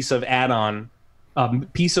other piece of add-on,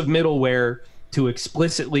 piece of middleware to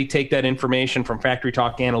explicitly take that information from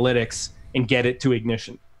FactoryTalk Analytics and get it to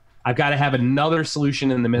ignition. I've got to have another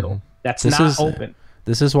solution in the middle that's not open.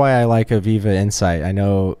 This is why I like Aviva Insight. I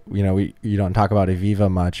know, you don't talk about Aviva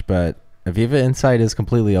much, but Aviva Insight is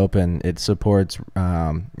completely open. It supports,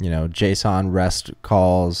 JSON REST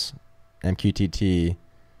calls, MQTT,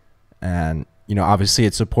 and, obviously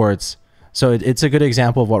it supports. So it's a good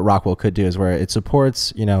example of what Rockwell could do, is where it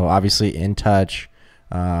supports, obviously InTouch,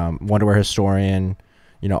 Wonderware Historian,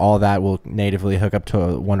 all that will natively hook up to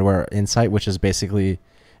Wonderware Insight, which is basically,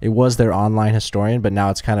 it was their online historian, but now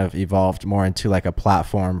it's kind of evolved more into like a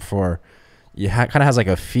platform for, kind of has like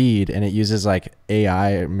a feed, and it uses like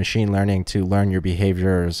AI, machine learning, to learn your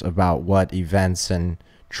behaviors about what events and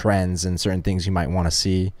trends and certain things you might want to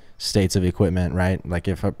see, states of equipment, right? Like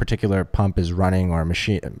if a particular pump is running or a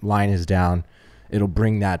machine line is down, it'll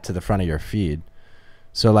bring that to the front of your feed.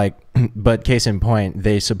 So like, but case in point,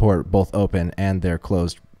 they support both open and their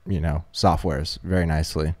closed, softwares very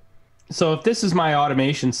nicely. So if this is my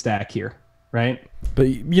automation stack here, right? But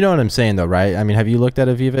you know what I'm saying though, right? I mean, have you looked at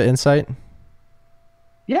Aviva Insight?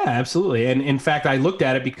 Yeah, absolutely. And in fact, I looked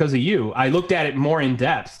at it because of you. I looked at it more in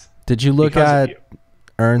depth. Did you look at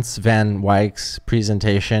Ernst van Wyck's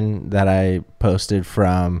presentation that I posted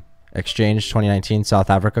from Exchange 2019 South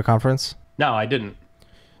Africa conference? No, I didn't.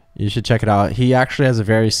 You should check it out. He actually has a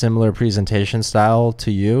very similar presentation style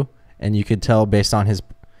to you, and you could tell based on his,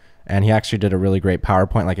 and he actually did a really great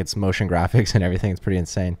PowerPoint, like it's motion graphics and everything. It's pretty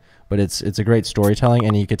insane, but it's a great storytelling,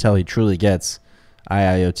 and you could tell he truly gets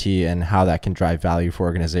IIoT and how that can drive value for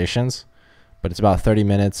organizations. But it's about 30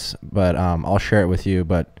 minutes, but I'll share it with you.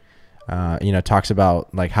 But talks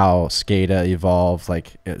about like how SCADA evolved,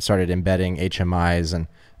 like it started embedding HMIs, and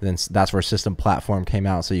then that's where System Platform came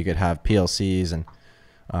out, so you could have PLCs and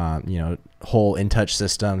whole InTouch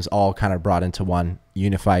systems all kind of brought into one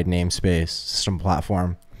unified namespace, System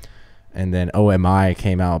Platform. And then OMI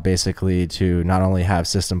came out basically to not only have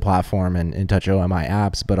System Platform and InTouch OMI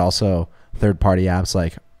apps, but also third-party apps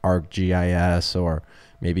like ArcGIS, or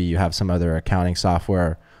maybe you have some other accounting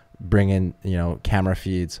software, bring in, camera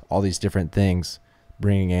feeds, all these different things,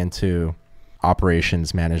 bringing into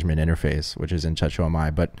operations management interface, which is InTouch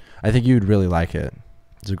OMI. But I think you'd really like it.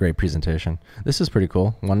 It's a great presentation. This is pretty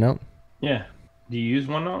cool. OneNote? Yeah. Do you use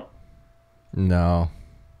OneNote? No.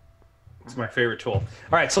 It's my favorite tool. All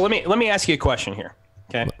right, so let me ask you a question here.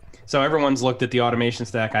 Okay. So everyone's looked at the automation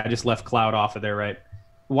stack. I just left cloud off of there, right?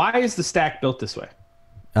 Why is the stack built this way?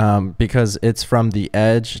 Because it's from the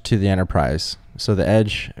edge to the enterprise. So the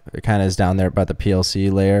edge kind of is down there by the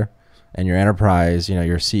PLC layer, and your enterprise,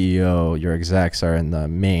 your CEO, your execs are in the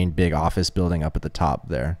main big office building up at the top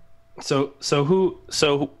there. So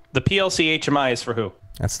the PLC HMI is for who?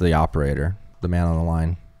 That's the operator, the man on the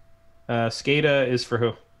line. SCADA is for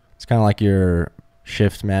who? It's kind of like your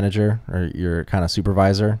shift manager or your kind of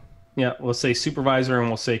supervisor. Yeah, we'll say supervisor, and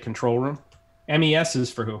we'll say control room. MES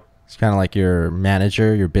is for who? It's kind of like your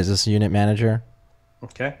manager, your business unit manager.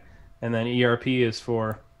 Okay. And then ERP is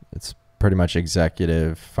for? It's pretty much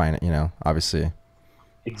executive, obviously.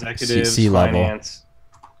 Executive, C-level. Finance,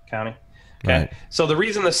 accounting. Okay. Right. So the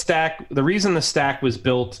reason the stack was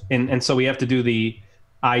built, and so we have to do the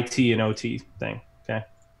IT and OT thing. Okay.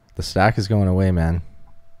 The stack is going away, man.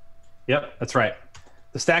 Yep, that's right.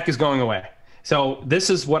 The stack is going away. So this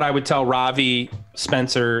is what I would tell Ravi,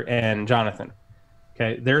 Spencer, and Jonathan.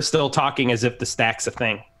 Okay. They're still talking as if the stack's a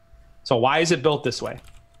thing. So why is it built this way?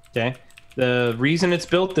 Okay. The reason it's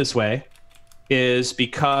built this way is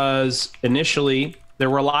because initially there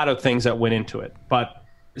were a lot of things that went into it, but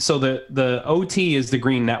so the OT is the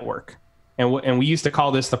green network, and we used to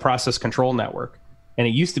call this the process control network, and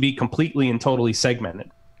it used to be completely and totally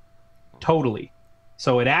segmented, totally.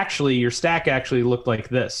 So your stack actually looked like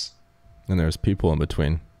this. And there's people in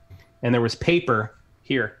between. And there was paper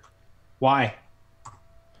here. Why?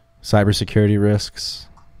 Cybersecurity risks,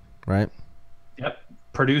 right? Yep.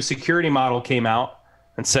 Purdue security model came out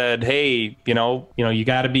and said, hey, you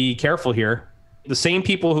got to be careful here. The same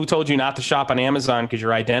people who told you not to shop on Amazon because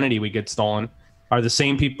your identity would get stolen are the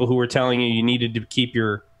same people who were telling you needed to keep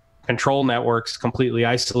your control networks completely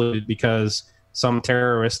isolated because some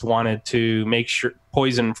terrorist wanted to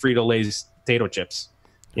poison Frito-Lay's potato chips.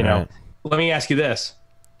 Let me ask you this.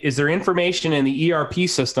 Is there information in the ERP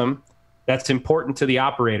system that's important to the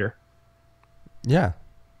operator? Yeah.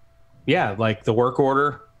 Yeah, like the work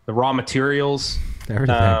order, the raw materials, or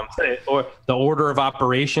the order of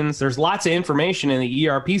operations. There's lots of information in the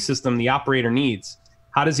ERP system the operator needs.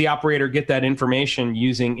 How does the operator get that information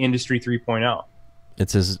using Industry 3.0?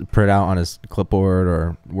 It's print out on his clipboard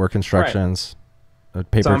or work instructions, a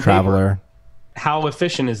paper traveler. How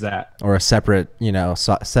efficient is that? Or a separate,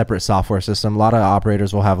 separate software system. A lot of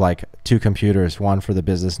operators will have like two computers, one for the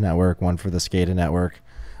business network, one for the SCADA network.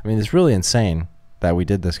 I mean, it's really insane that we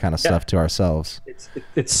did this kind of stuff to ourselves.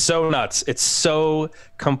 It's so nuts. It's so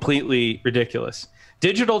completely ridiculous.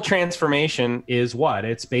 Digital transformation is what?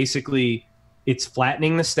 It's basically, it's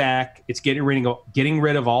flattening the stack. It's getting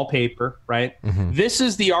rid of all paper, right? This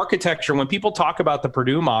is the architecture. When people talk about the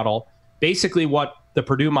Purdue model, basically what the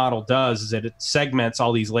Purdue model does is that it segments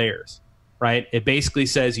all these layers, right? It basically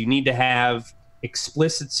says you need to have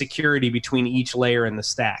explicit security between each layer in the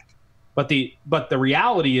stack. But the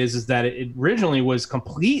reality is that it originally was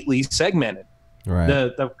completely segmented. Right.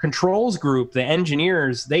 The controls group, the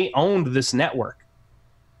engineers, they owned this network.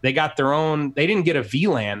 They got their own. They didn't get a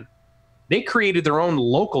VLAN. They created their own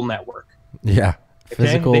local network. Yeah,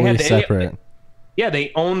 physically separate.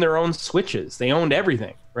 They owned their own switches. They owned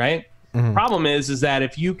everything, right? Problem is that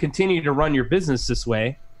if you continue to run your business this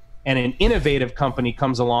way, and an innovative company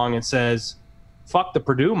comes along and says, "Fuck the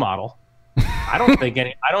Purdue model," I don't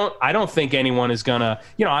think anyone is gonna.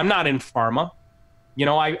 I'm not in pharma.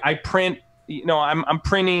 I print. I'm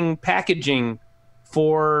printing packaging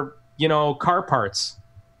for car parts.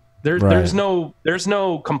 There's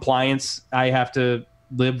no compliance I have to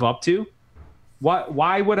live up to.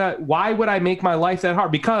 Why would I make my life that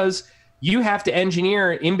hard? Because you have to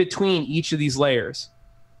engineer in between each of these layers.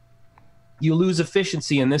 You lose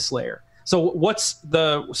efficiency in this layer. So what's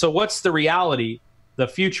the reality, the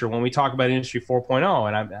future when we talk about Industry 4.0?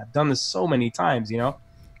 And I've done this so many times,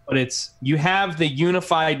 but it's, you have the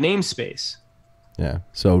unified namespace. Yeah.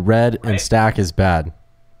 So red and stack is bad.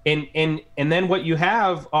 And then what you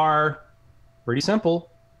have are pretty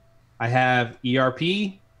simple. I have ERP,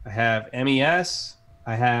 I have MES,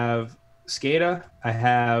 I have SCADA, I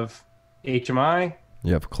have HMI.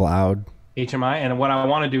 You have cloud. HMI. And what I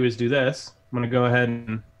want to do is do this. I'm going to go ahead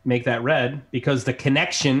and make that red, because the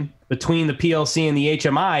connection between the PLC and the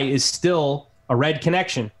HMI is still a red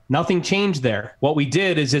connection. Nothing changed there. What we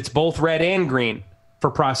did is it's both red and green for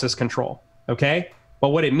process control. Okay. But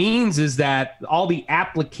what it means is that all the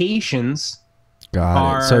applications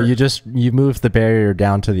Got it. So you move the barrier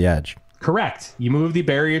down to the edge. Correct. You move the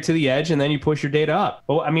barrier to the edge and then you push your data up.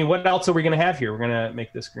 Well, I mean, what else are we going to have here? We're going to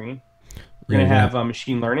make this green. We're going to have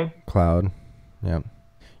machine learning. Cloud. Yeah.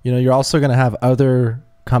 You're also going to have other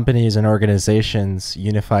companies and organizations,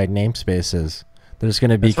 unified namespaces. There's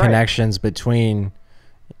going to be connections between,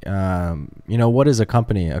 what is a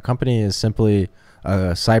company? A company is simply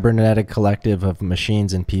a cybernetic collective of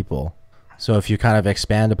machines and people. So if you kind of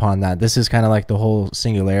expand upon that, this is kind of like the whole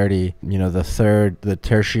singularity, the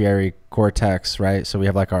tertiary cortex, right? So we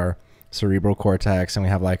have like our cerebral cortex, and we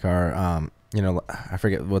have like our, I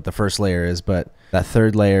forget what the first layer is, but that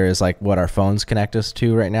third layer is like what our phones connect us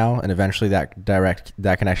to right now. And eventually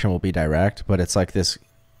that connection will be direct, but it's like this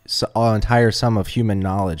entire sum of human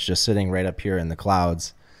knowledge just sitting right up here in the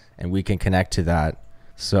clouds, and we can connect to that.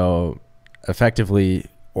 So effectively,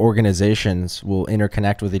 organizations will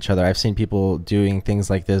interconnect with each other. I've seen people doing things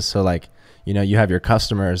like this. So like, you have your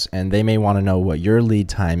customers, and they may want to know what your lead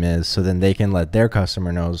time is, so then they can let their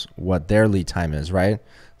customer knows what their lead time is, right?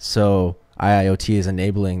 So IIoT is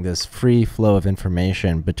enabling this free flow of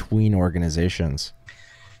information between organizations.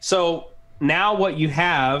 So now what you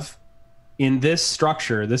have in this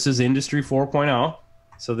structure, this is Industry 4.0.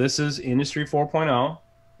 So this is Industry 4.0,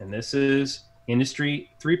 and this is Industry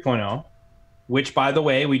 3.0, which, by the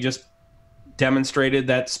way, we just demonstrated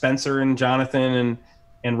that Spencer and Jonathan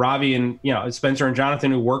and Ravi and, Spencer and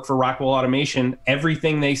Jonathan, who work for Rockwell Automation,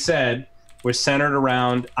 everything they said was centered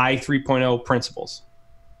around I 3.0 principles.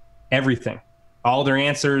 Everything, all their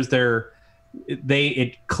answers,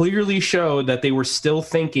 it clearly showed that they were still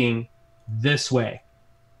thinking this way.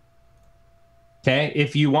 Okay,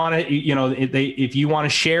 if you want to, if you want to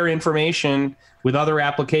share information with other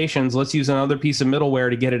applications, let's use another piece of middleware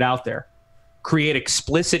to get it out there. Create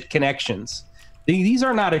explicit connections. These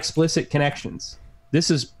are not explicit connections. This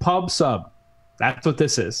is pub sub. That's what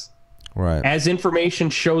this is. Right. As information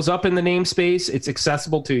shows up in the namespace, it's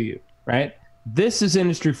accessible to you, right? This is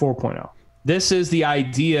Industry 4.0. This is the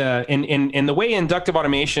idea, and the way Inductive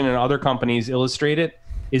Automation and other companies illustrate it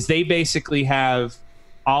is they basically have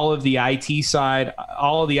all of the IT side,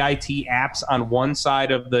 all of the IT apps on one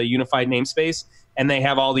side of the unified namespace, and they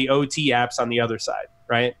have all the OT apps on the other side,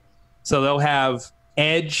 right? So they'll have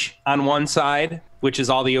Edge on one side, which is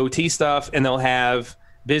all the OT stuff, and they'll have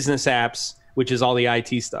business apps, which is all the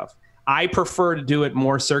IT stuff. I prefer to do it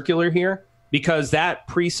more circular here, because that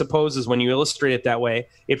presupposes, when you illustrate it that way,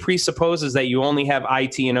 it presupposes that you only have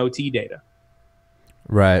IT and OT data.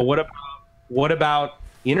 Right. But what about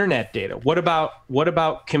internet data? What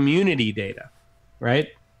about community data, right?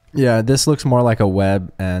 Yeah, this looks more like a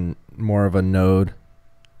web and more of a node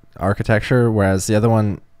architecture, whereas the other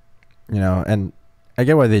one, and I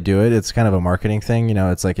get why they do it. It's kind of a marketing thing.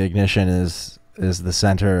 It's like Ignition is the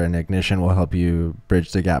center, and Ignition will help you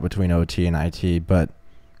bridge the gap between OT and IT. But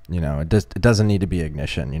it doesn't need to be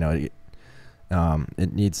Ignition.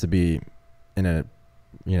 It needs to be in a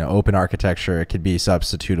open architecture. It could be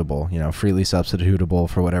substitutable. Freely substitutable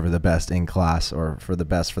for whatever the best in class or for the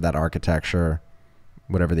best for that architecture,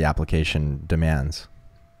 whatever the application demands.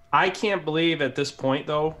 I can't believe at this point,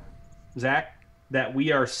 though, Zach, that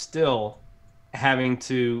we are still having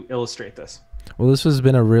to illustrate this. Well, this has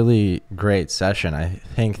been a really great session. I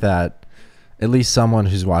think that at least someone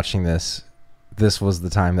who's watching this was the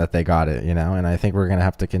time that they got it, and I think we're going to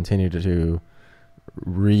have to continue to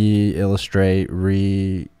re-illustrate,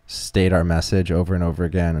 restate our message over and over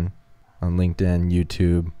again on LinkedIn,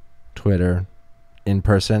 YouTube, Twitter, in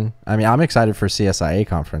person. I mean, I'm excited for CSIA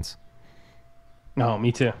conference. No,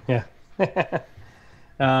 me too. Yeah.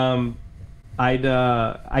 I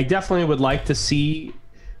definitely would like to see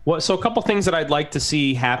so a couple things that I'd like to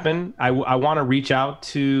see happen. I want to reach out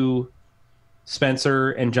to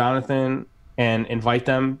Spencer and Jonathan and invite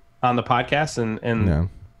them on the podcast and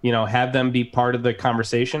have them be part of the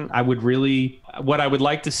conversation. What I would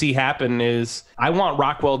like to see happen is I want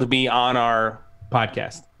Rockwell to be on our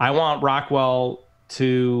podcast. I want Rockwell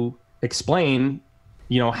to explain,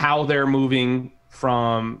 how they're moving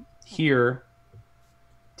from here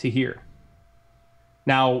to here.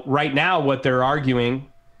 Now, right now, what they're arguing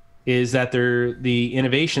is that the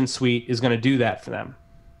innovation suite is going to do that for them.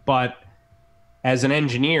 But as an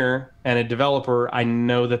engineer and a developer, I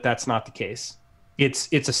know that that's not the case.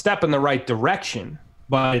 It's a step in the right direction,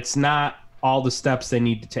 but it's not all the steps they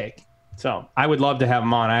need to take. So I would love to have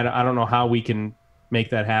them on. I don't know how we can make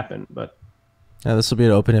that happen, but yeah, this will be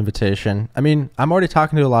an open invitation. I mean, I'm already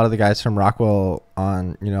talking to a lot of the guys from Rockwell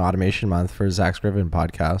on, Automation Month for Zach Scriven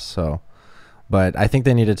podcast. So, but I think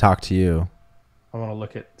they need to talk to you. I want to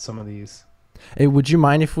look at some of these. Hey, would you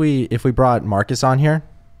mind if we brought Marcus on here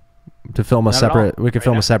to film a separate? We could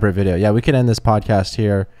film a separate video. Yeah, we could end this podcast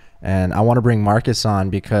here, and I want to bring Marcus on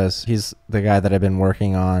because he's the guy that I've been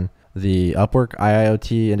working on the Upwork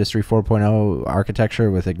IIoT Industry 4.0 architecture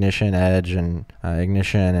with Ignition Edge and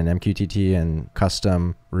Ignition and MQTT and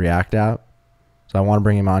custom React app. So I want to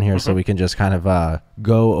bring him on here so we can just kind of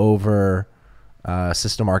go over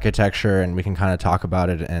system architecture, and we can kind of talk about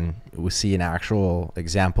it, and we see an actual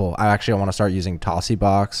example. I want to start using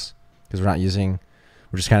TossyBox because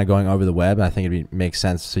we're just kind of going over the web. I think it makes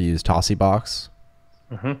sense to use TossyBox.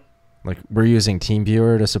 Like we're using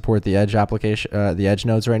TeamViewer to support the Edge application, the Edge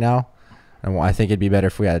nodes right now. And I think it'd be better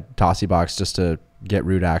if we had TossyBox just to get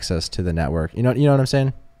root access to the network. You know what I'm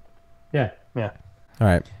saying? Yeah. All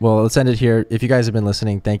right. Well, let's end it here. If you guys have been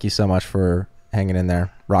listening, thank you so much for hanging in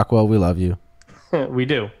there. Rockwell, we love you. We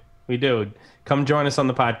do. Come join us on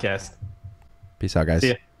the podcast. Peace out, guys. See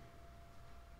ya.